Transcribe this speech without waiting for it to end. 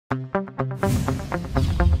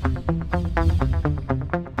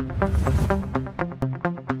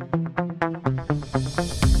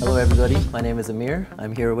name is Amir.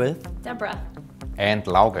 I'm here with Deborah. And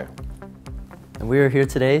Lauge. And we are here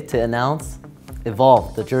today to announce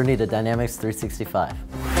Evolve, the journey to Dynamics 365.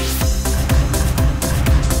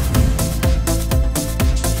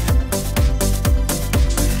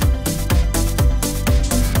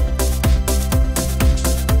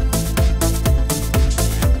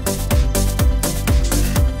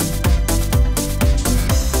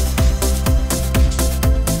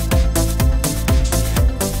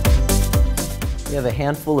 We have a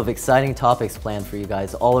handful of exciting topics planned for you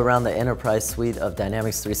guys all around the enterprise suite of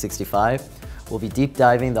Dynamics 365. We'll be deep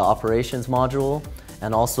diving the operations module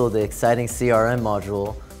and also the exciting CRM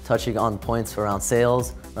module, touching on points around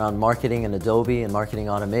sales, around marketing and Adobe and marketing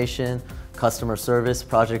automation, customer service,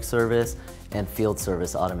 project service, and field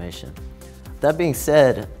service automation. That being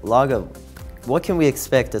said, Lauge, what can we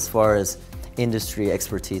expect as far as industry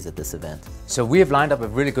expertise at this event? So we have lined up a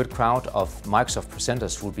really good crowd of Microsoft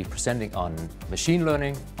presenters who will be presenting on machine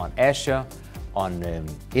learning, on Azure, on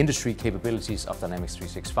industry capabilities of Dynamics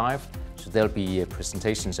 365. So there'll be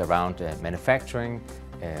presentations around manufacturing,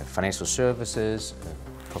 financial services,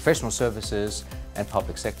 professional services, and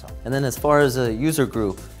public sector. And then as far as a user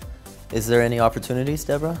group, is there any opportunities,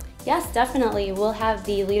 Deborah? Yes, definitely. We'll have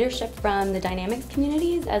the leadership from the Dynamics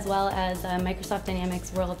communities as well as Microsoft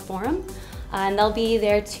Dynamics World Forum. And they'll be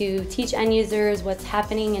there to teach end users what's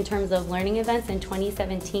happening in terms of learning events in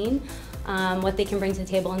 2017, what they can bring to the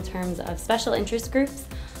table in terms of special interest groups,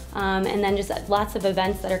 and then just lots of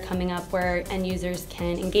events that are coming up where end users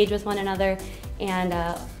can engage with one another and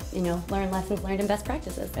learn lessons learned and best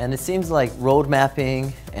practices. And it seems like road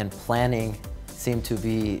mapping and planning seem to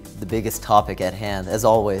be the biggest topic at hand, as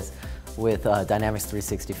always, with Dynamics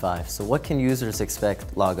 365. So what can users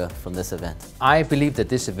expect, Lauge, from this event? I believe that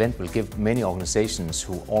this event will give many organizations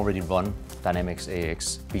who already run Dynamics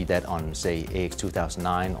AX, be that on, say, AX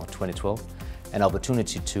 2009 or 2012, an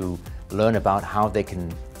opportunity to learn about how they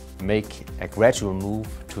can make a gradual move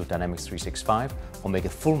to Dynamics 365 or make a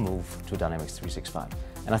full move to Dynamics 365.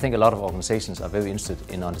 And I think a lot of organizations are very interested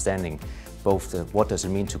in understanding both what does it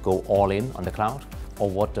mean to go all in on the cloud, or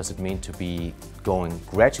what does it mean to be going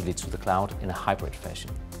gradually to the cloud in a hybrid fashion.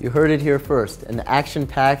 You heard it here first, an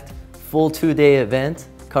action-packed, full 2-day event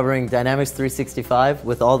covering Dynamics 365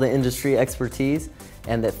 with all the industry expertise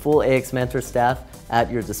and the full AXMentor staff at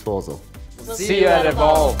your disposal. See you at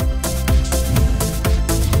Evolve!